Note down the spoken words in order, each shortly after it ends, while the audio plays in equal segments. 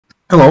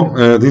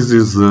Hello, this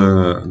is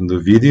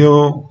the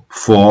video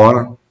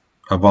 4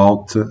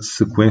 about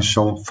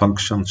sequential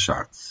function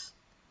charts.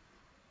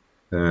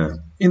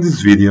 In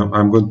this video,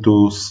 I'm going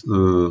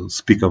to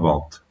speak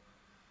about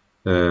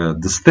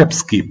the step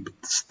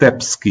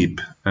skip,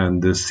 and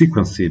the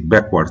sequence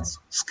backwards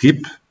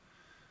skip.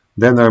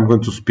 Then I'm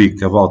going to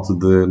speak about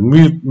the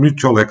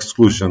mutual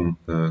exclusion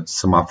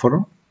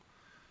semaphore,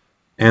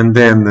 and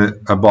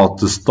then about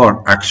the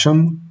store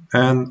action,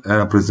 and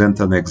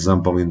present an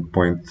example in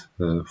point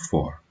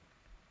 4.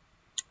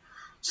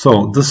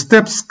 So the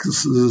step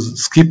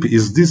skip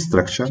is this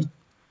structure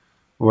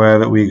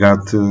where we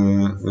got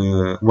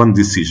one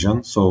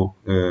decision. So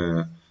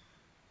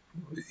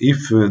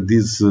if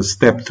this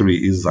step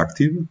 3 is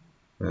active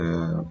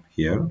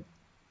here,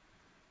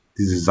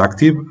 this is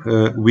active,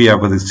 we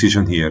have a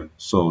decision here.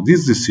 So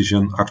this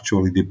decision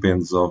actually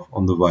depends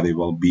on the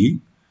variable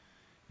b.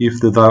 If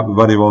the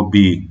variable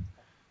b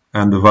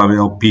and the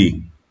variable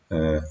p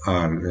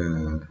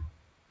are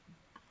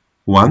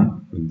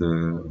 1,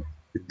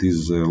 it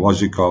is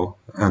logical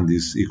and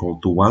is equal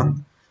to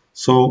 1,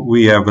 so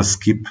we have a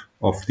skip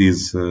of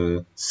this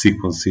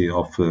sequence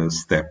of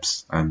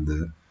steps,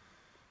 and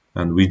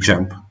we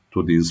jump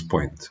to this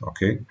point.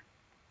 Okay,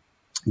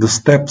 the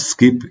step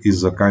skip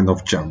is a kind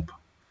of jump,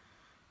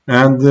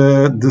 and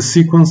the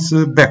sequence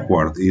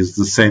backward is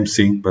the same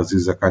thing, but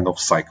is a kind of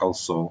cycle.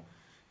 So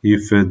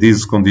if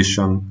this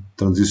transition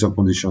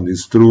condition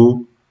is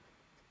true,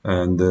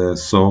 and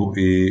so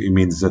it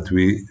means that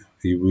we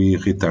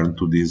return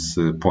to this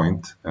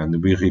point,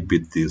 and we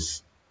repeat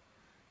this,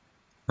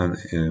 and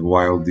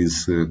while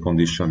this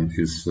condition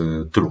is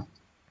true.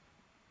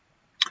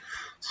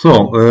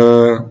 So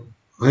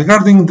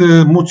regarding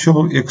the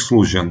mutual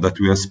exclusion that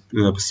we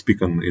have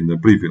spoken in the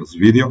previous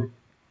video,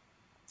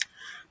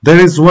 there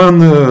is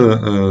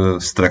one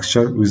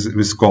structure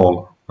we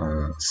call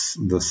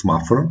the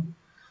Semaphore,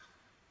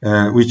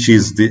 which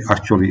is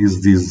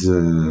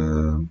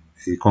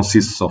it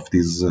consists of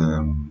this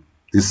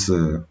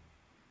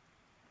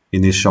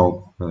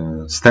initial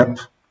step,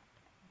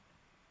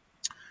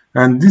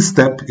 and this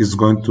step is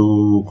going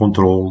to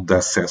control the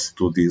access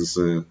to this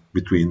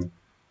between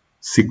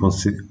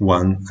sequence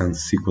 1 and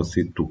sequence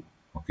 2.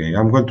 Okay,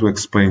 I'm going to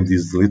explain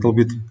this a little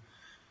bit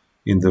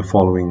in the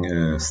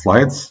following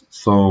slides.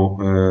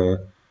 So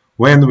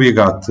when we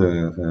got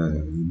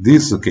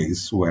this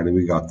case where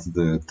we got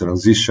the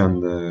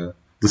transition,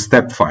 the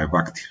step 5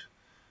 active,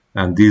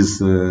 and this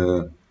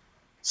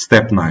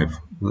step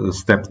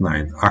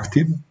 9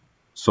 active,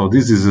 so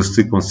this is a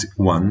sequence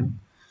 1.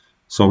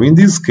 So in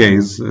this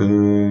case,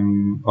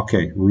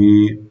 okay,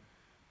 we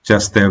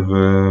just have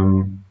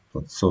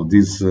so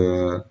this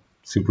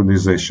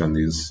synchronization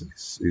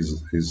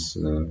is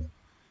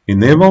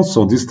enabled.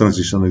 So this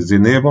transition is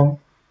enabled,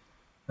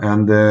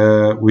 and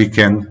we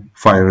can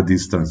fire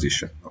this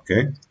transition.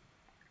 Okay,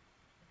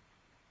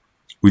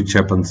 which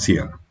happens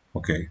here.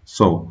 Okay,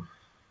 so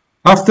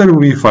after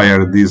we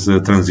fire this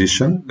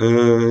transition,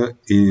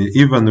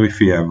 even if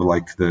we have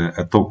like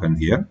a token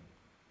here,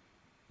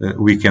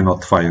 we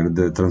cannot fire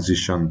the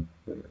transition,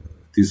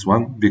 this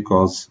one,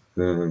 because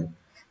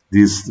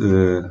this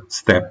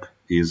step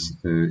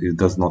it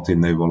does not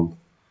enable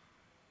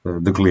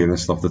the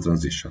clearance of the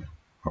transition.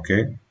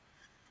 Okay,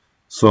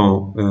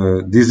 so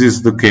this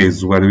is the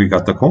case where we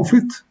got a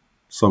conflict.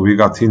 So we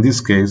got, in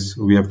this case,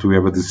 we have to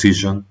have a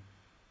decision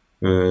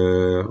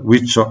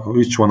which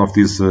one of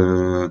these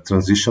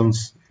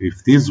transitions,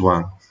 if this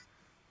one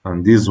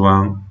and this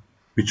one,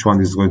 which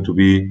one is going to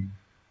be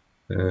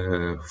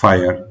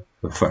fired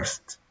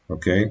first.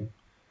 Okay,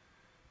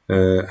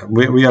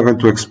 we are going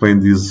to explain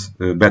this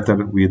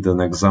better with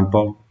an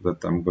example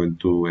that I'm going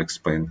to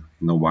explain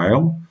in a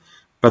while.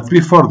 But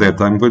before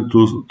that, I'm going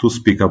to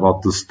speak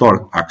about the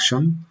store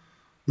action.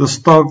 The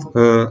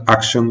store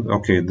action,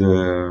 okay,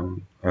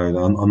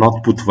 an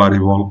output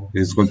variable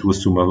is going to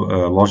assume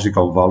a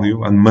logical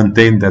value and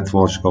maintain that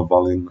logical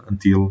value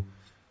until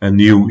a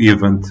new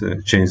event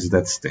changes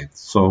that state.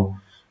 So,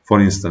 for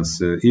instance,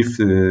 if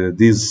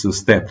this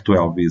step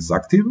 12 is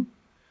active,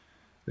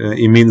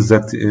 it means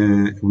that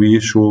we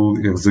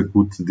should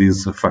execute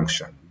this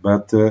function.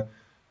 But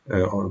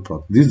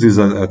this is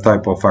a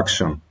type of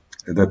action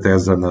that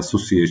has an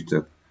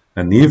associated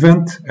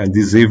event, and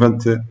this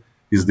event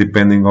is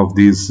depending of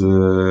this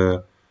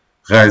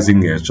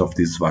rising edge of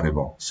this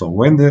variable. So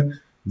when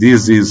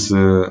this is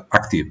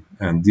active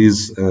and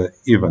this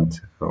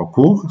event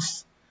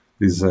occurs,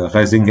 this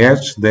rising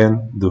edge,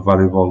 then the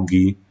variable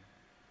g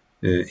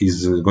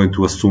is going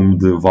to assume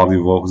the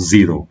value of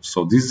 0.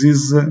 So this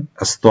is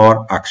a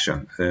store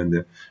action,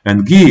 and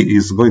g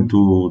is going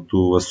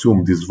to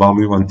assume this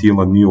value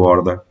until a new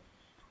order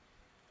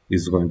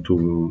is going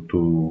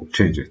to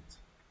change it.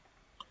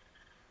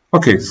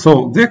 Okay,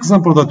 so the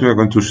example that we are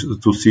going to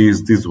see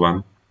is this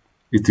one.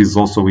 It is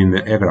also in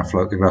the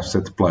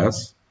GRAFCET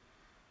Plus.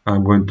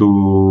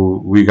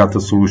 We got a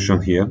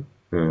solution here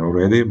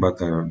already, but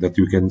that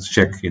you can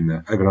check in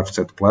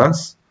GRAFCET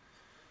Plus.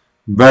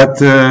 But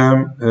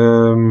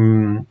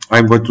I'm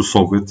going to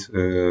solve it.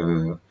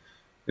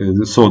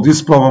 So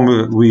this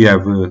problem, we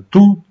have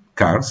two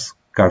cars,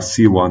 car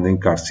C1 and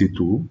car C2.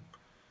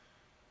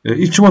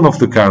 Each one of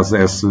the cars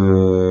has a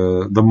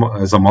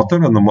motor,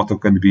 and the motor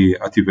can be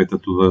activated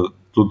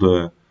to the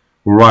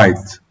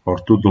right or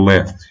to the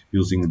left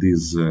using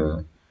these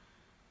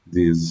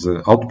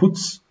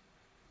outputs,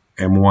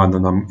 M1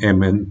 and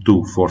M2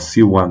 for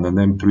C1 and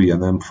M3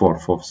 and M4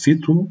 for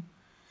C2.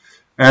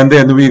 And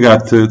then we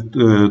got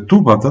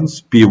two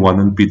buttons, P1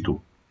 and P2.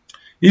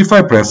 If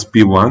I press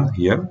P1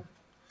 here,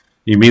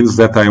 it means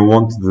that I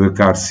want the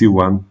car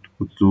C1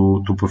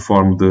 to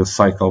perform the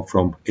cycle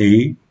from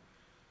A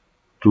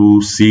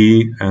to C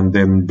and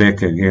then back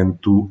again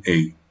to A.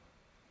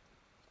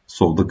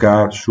 So the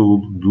car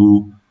should do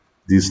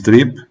this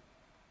trip,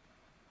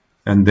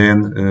 and then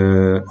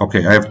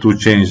okay, I have to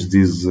change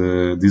this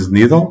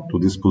needle to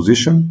this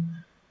position.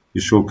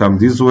 It should come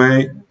this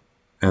way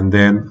and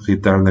then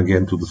return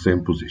again to the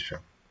same position.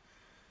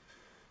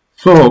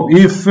 So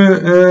if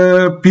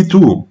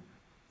P2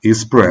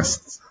 is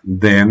pressed,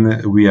 then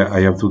I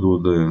have to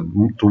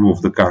move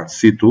the car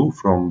C2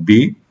 from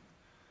B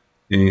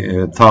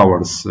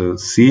towards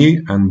C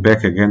and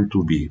back again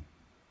to B.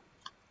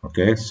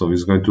 Okay, so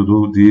it's going to do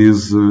this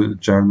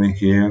journey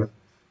here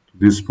to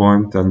this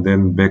point and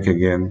then back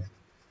again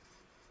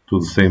to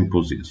the same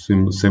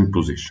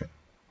position.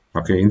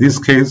 Okay, in this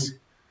case,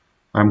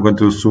 I'm going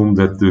to assume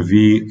that the V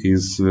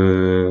is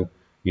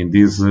in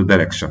this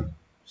direction,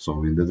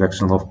 so in the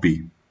direction of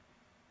P.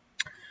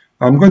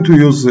 I'm going to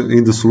use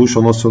in the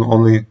solution also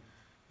only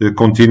the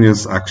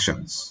continuous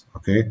actions.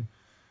 Okay.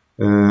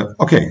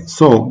 Okay,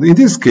 so in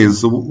this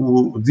case,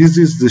 this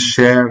is the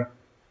share.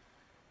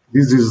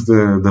 This is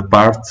the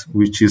part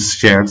which is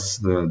shares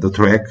the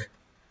track,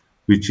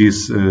 which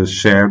is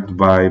shared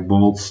by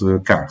both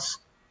cars,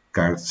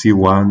 car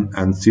C1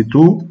 and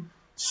C2.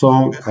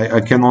 So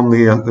I can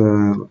only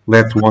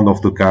let one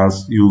of the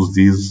cars use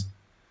this.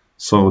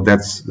 So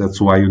that's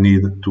why you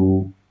need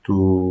to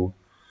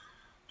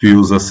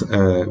use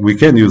we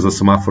can use a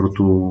semaphore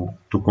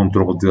to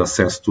control the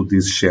access to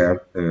this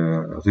shared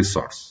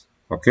resource.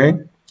 Okay,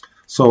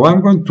 so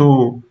I'm going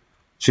to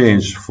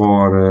change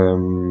for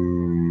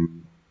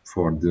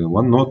the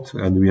OneNote,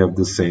 and we have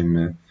the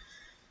same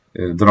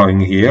drawing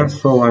here.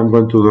 So I'm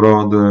going to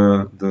draw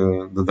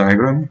the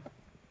diagram,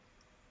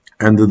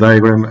 and the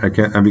diagram I'm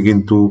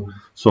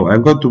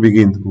going to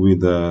begin with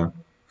the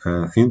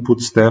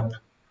input step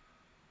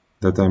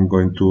that I'm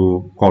going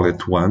to call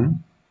it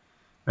 1,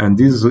 and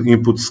this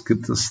input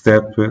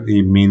step,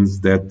 it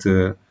means that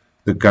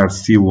the car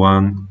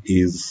C1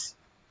 is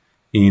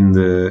in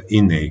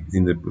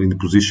the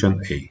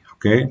position A.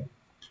 Okay.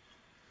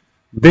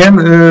 Then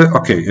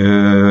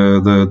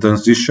the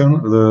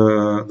transition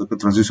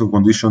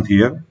condition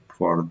here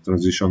for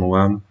transition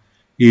 1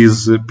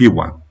 is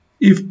P1.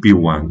 If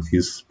P1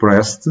 is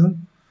pressed,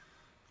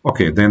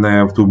 okay, then I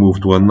have to move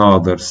to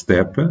another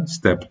step,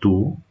 step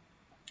 2,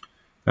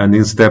 and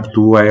in step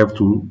 2 I have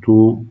to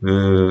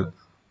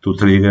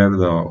trigger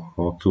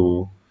or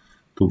to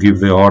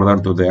give the order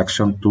to the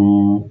action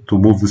to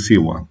move the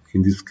C1.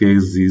 In this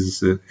case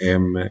is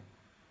M.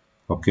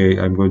 Okay,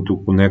 I'm going to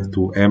connect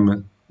to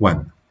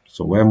M1.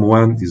 So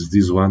M1 is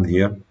this one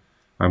here.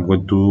 I'm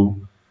going to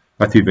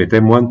activate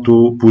M1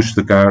 to push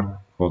the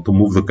car or to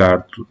move the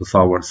car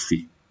towards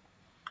C.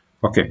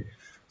 Okay,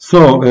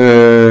 so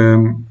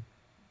in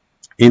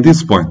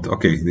this point,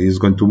 okay, it is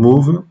going to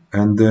move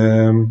and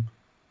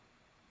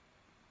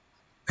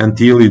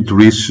until it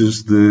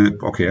reaches the,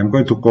 okay, I'm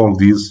going to call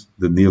this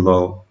the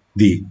needle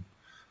D.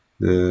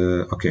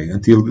 Okay,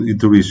 until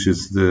it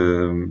reaches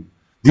the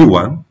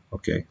D1.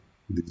 Okay,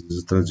 this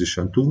is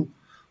transition 2.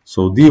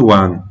 So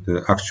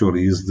D1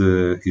 actually is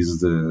the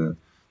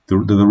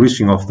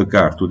reaching of the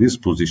car to this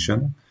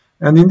position,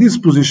 and in this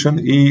position,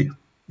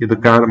 the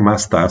car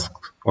must ask,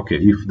 okay,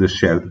 if this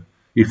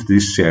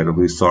shared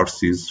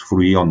resource is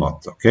free or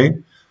not.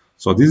 Okay,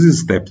 so this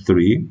is step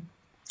 3,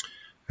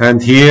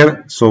 and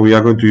here, so we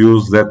are going to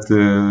use that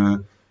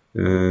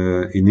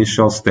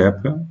initial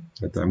step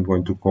that I'm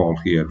going to call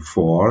here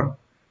 4,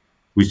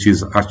 which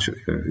is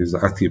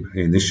active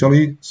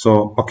initially.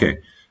 So okay.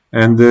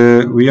 And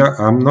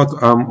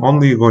I'm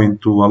only going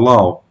to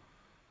allow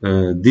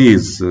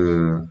this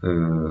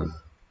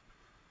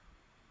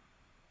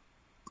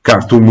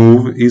car to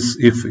move is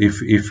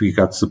if we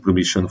got the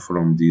permission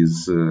from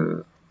this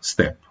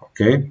step.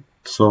 Okay,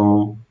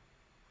 so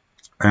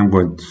I'm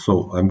going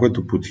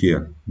to put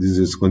here. This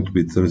is going to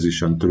be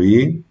transition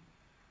 3,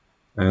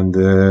 and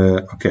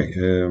okay,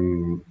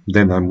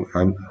 then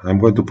I'm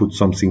going to put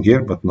something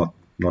here, but not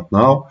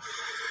now.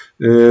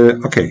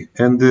 Okay,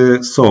 and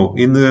so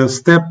in the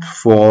step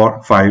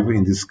 5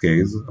 in this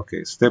case,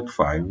 okay, step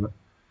 5,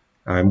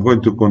 I'm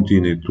going to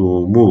continue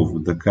to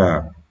move the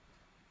car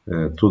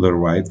to the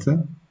right,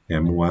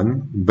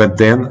 M1, but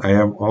then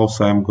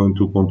I'm going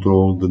to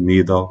control the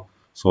needle,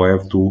 so I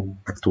have to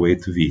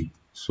activate V.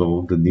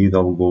 So the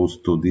needle goes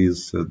to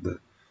this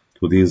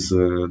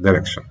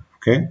direction.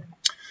 Okay,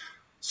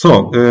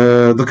 so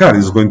the car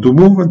is going to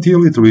move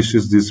until it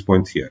reaches this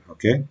point here.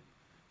 Okay,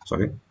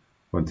 sorry.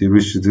 Until it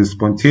reaches this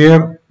point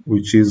here,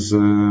 which is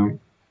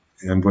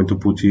I'm going to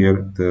put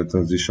here the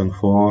transition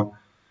 4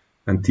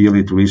 until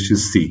it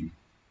reaches C.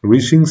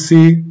 Reaching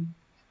C,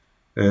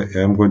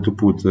 I'm going to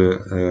put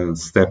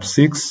step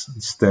 6.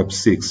 Step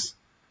 6,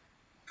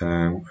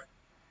 I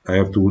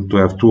have to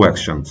have two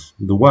actions.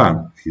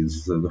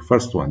 The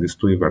first one is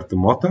to invert the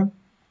motor,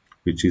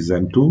 which is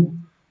M2,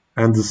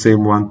 and the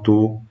same one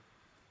to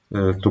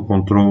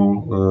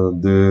control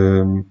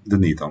the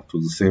needle to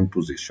the same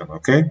position.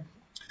 Okay.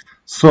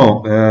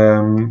 So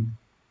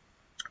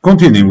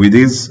continuing with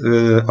this,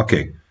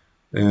 okay.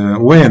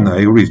 When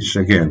I reach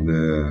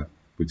again,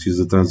 which is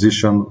the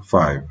transition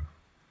 5,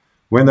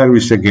 when I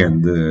reach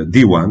again the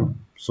D1,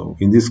 so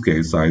in this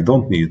case I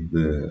don't need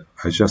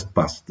I just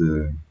pass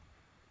the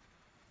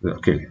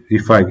okay.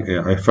 If I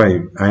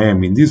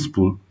am in this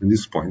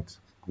point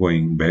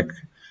going back,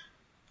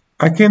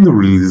 I can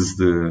release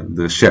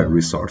the shared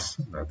resource,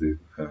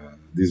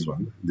 this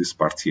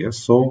part here.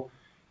 So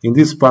in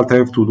this part I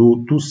have to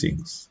do two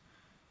things.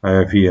 I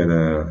have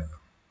here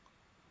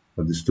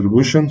a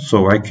distribution,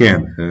 so I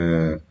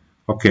can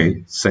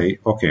say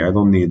okay, I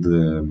don't need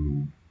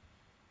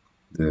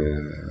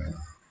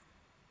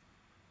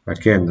I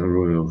can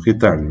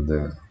return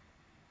the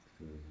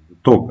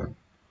token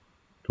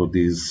to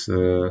this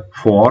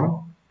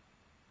 4,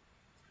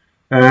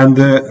 and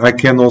I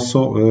can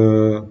also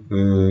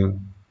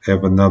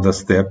have another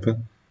step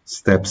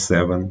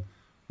 7,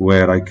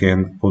 where I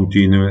can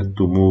continue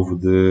to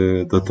move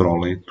the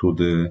trolley to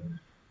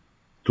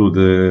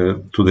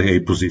the A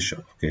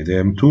position. Okay, the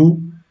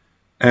M2,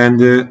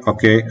 and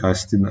okay, I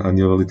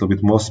need a little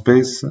bit more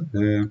space.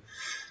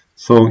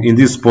 So in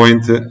this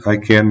point, I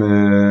can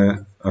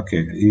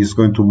okay, he's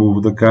going to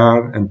move the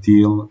car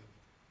until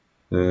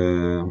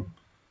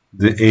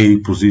the A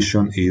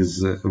position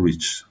is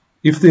reached.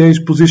 If the A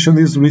position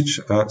is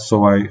reached,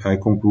 so I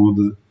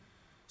conclude,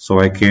 so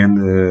I can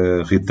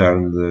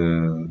return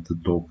the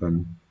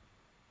token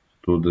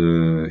to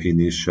the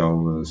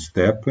initial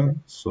step.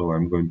 So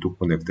I'm going to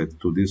connect it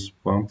to this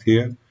point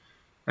here,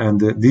 and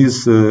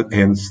this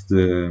ends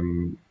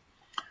the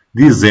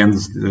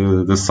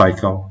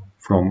cycle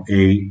from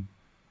A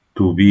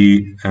to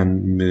B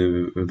and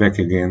back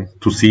again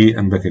to C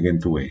and back again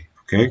to A.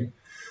 Okay.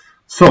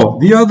 So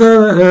the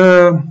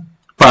other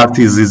part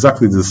is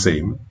exactly the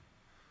same.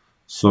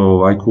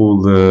 So I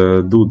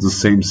could do the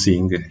same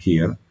thing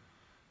here.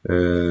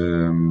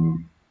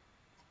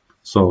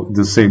 So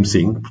the same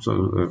thing.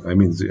 So I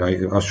mean,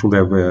 I should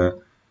have a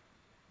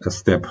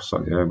step.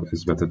 Sorry,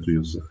 it's better to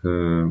use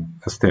a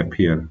step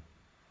here.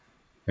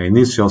 An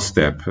initial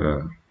step,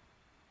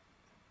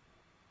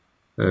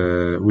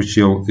 which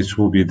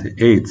will be the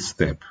 8th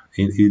step.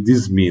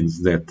 This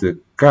means that the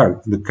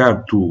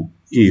car 2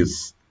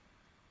 is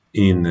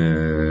in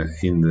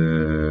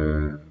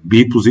the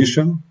B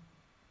position.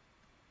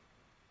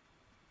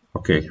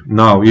 Okay.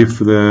 Now, if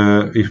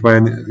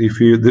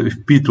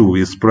P2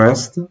 is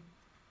pressed,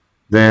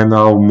 then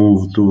I'll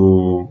move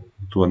to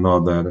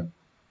another.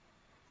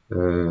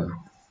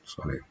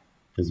 Sorry,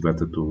 it's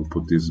better to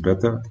put this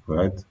better,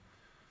 right?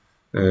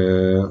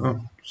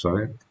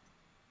 Sorry.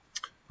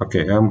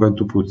 Okay, I'm going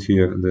to put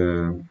here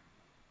the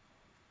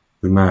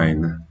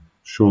 9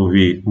 should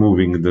be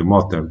moving the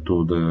motor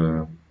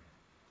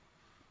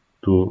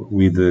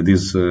with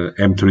this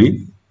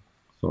M3.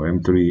 So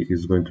M3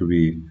 is going to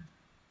be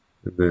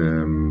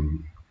the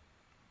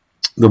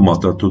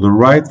motor to the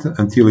right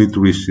until it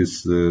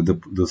reaches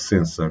the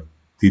sensor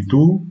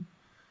T2,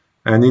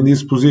 and in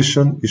this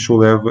position it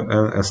should have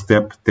a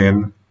step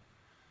 10,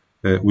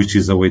 which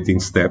is a waiting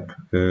step,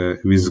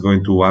 which is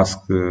going to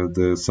ask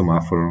the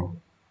semaphore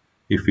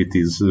if it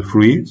is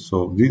free.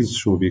 So this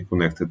should be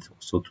connected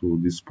also to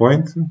this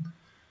point.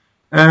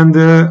 And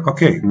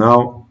okay,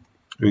 now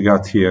we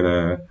got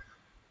here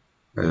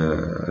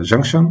a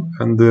junction,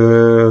 and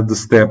the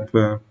step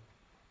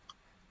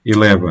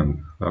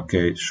 11,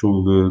 okay,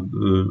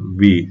 should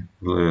be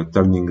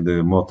turning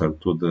the motor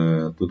to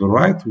the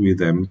right with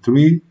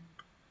M3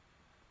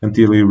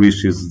 until it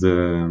reaches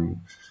the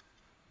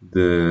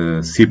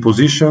C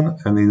position,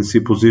 and in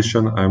C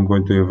position I'm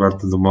going to invert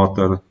the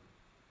motor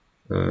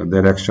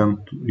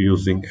direction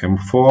using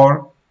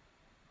M4.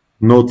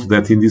 Note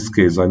that in this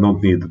case I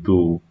don't need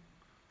to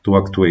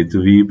actuate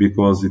V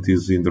because it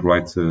is in the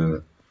right,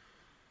 it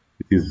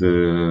is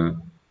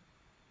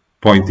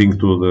pointing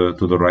to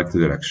the right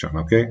direction.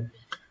 Okay.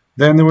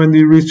 Then when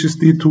it reaches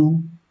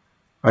T2,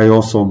 I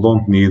also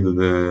don't need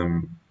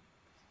the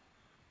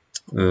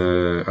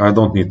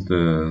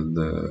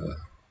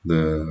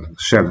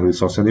shared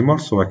resource anymore,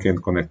 so I can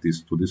connect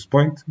this to this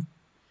point.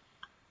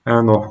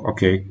 And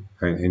okay,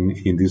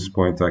 in this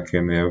point I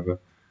can have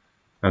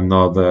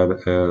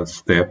another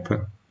step,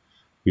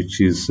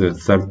 which is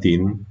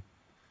 13,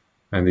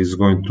 and is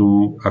going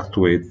to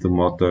actuate the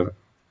motor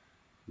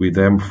with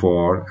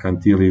M4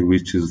 until it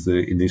reaches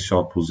the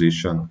initial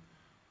position,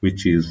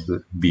 which is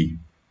B.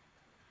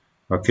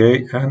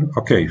 Okay, and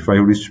okay, if I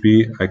reach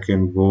B, I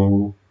can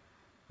go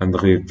and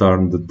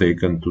return the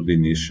taken to the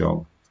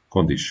initial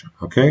condition.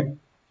 Okay,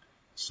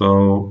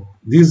 so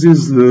this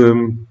is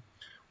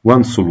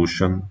one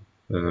solution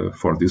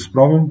for this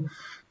problem.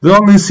 The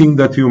only thing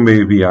that you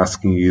may be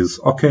asking is,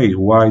 okay,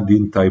 why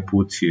didn't I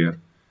put here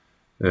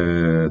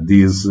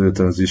this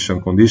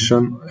transition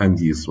condition and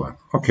this one?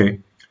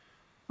 Okay,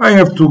 I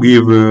have to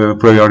give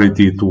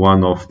priority to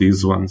one of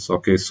these ones.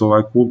 Okay, so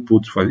I could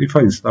put, if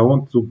I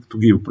want to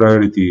give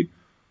priority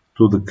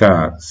to the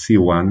car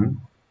C1,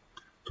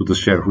 to the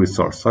shared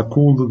resource, I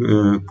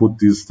could put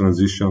this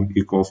transition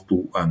equals to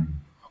 1.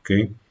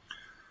 Okay,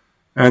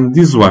 and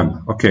this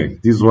one, okay,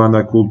 this one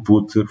I could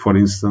put, for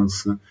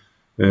instance,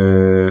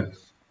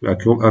 I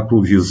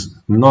could use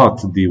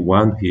not the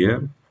 1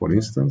 here, for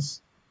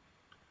instance,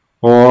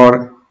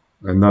 or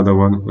another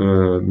one,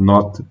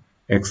 not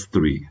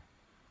x3.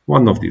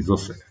 One of these.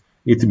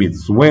 It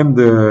means when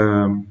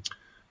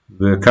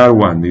the car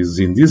 1 is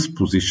in this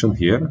position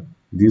here,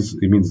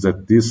 it means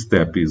that this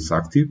step is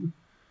active,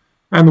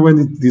 and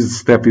when this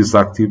step is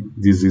active,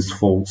 this is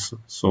false.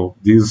 So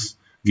this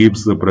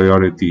gives the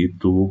priority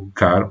to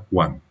car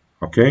 1.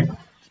 Okay.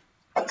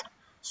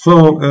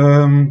 So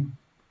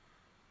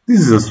this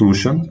is a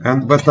solution,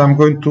 but I'm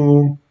going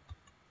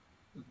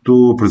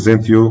to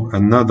present you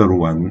another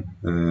one.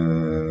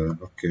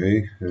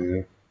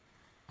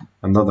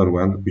 Another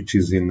one which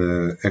is in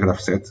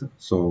GRAFCET.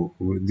 So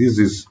this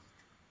is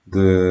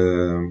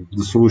the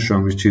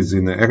solution which is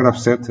in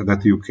GRAFCET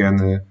that you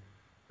can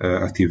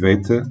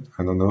activate.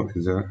 I don't know,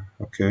 is there?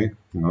 Okay,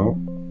 no,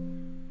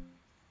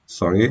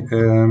 sorry.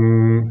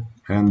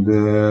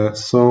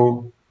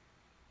 So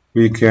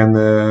we can.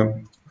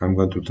 I'm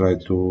going to try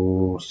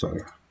to.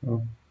 Sorry.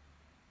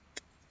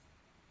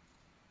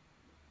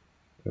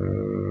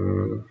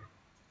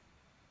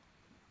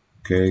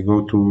 Okay,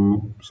 go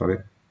to. Sorry.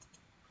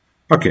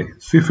 Okay,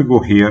 so if you go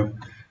here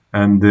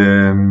and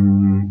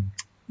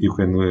you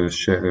can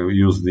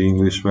use the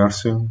English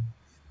version,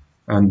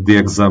 and the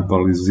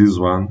example is this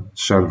one,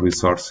 shared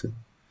resource.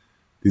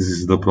 This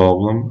is the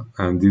problem,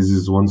 and this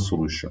is one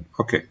solution.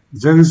 Okay,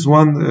 there is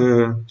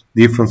one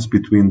difference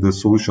between the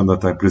solution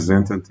that I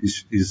presented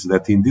is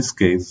that in this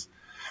case,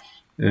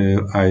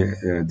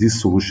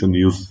 this solution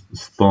uses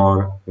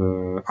store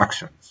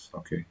actions.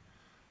 Okay,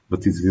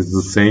 but it is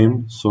the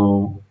same.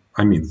 So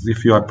I mean,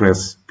 if you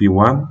press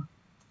P1,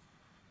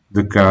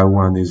 the car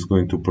 1 is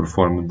going to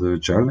perform the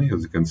journey,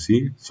 as you can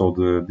see. So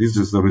this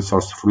is the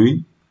resource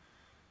free.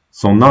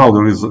 So now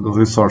the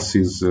resource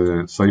is,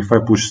 so if I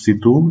push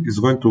C2, it's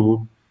going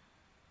to,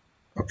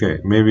 okay,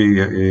 maybe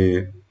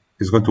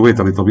it's going to wait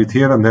a little bit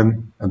here and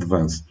then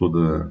advance to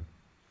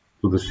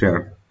the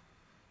shared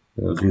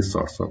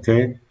resource,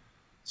 okay?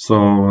 So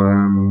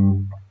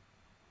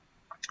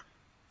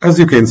as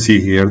you can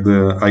see here,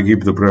 I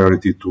give the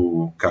priority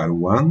to car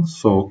 1.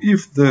 So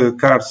if the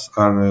cars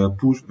are I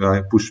push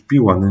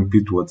P1 and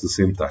P2 at the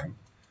same time,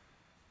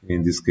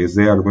 in this case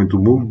they are going to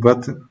move,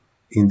 but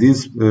in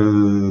this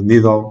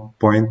needle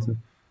point,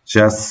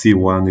 just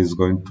C1 is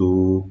going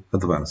to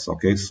advance.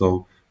 Okay,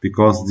 so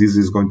because this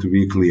is going to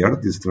be clear,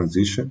 this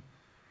transition,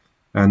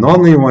 and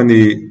only when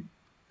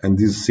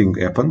this thing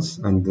happens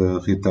and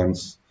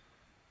returns,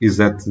 is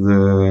that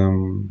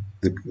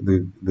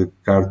the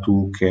car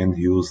 2 can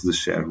use the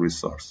shared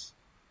resource.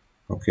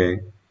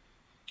 Okay,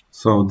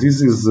 so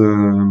this is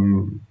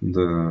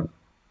the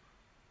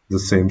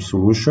same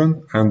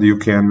solution, and you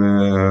can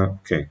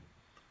okay,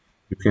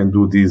 you can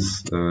do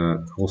this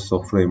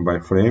also frame by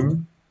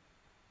frame.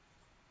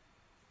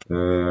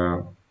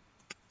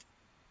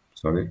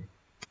 Sorry,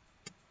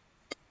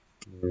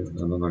 I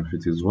don't know if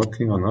it is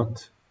working or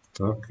not.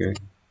 Okay,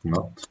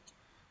 not,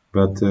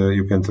 but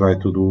you can try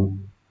to do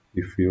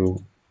if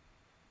you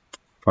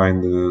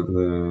find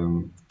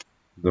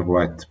the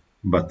right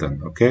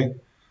button. Okay,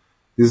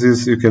 this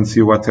is, you can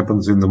see what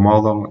happens in the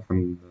model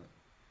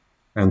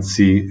and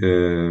see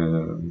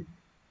the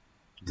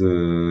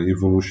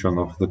evolution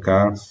of the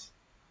cars,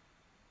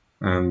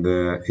 and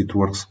it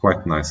works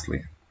quite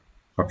nicely.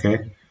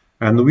 Okay,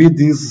 and with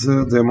this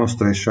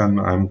demonstration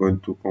I'm going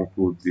to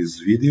conclude this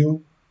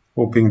video,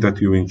 hoping that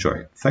you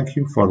enjoy. Thank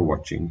you for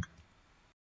watching.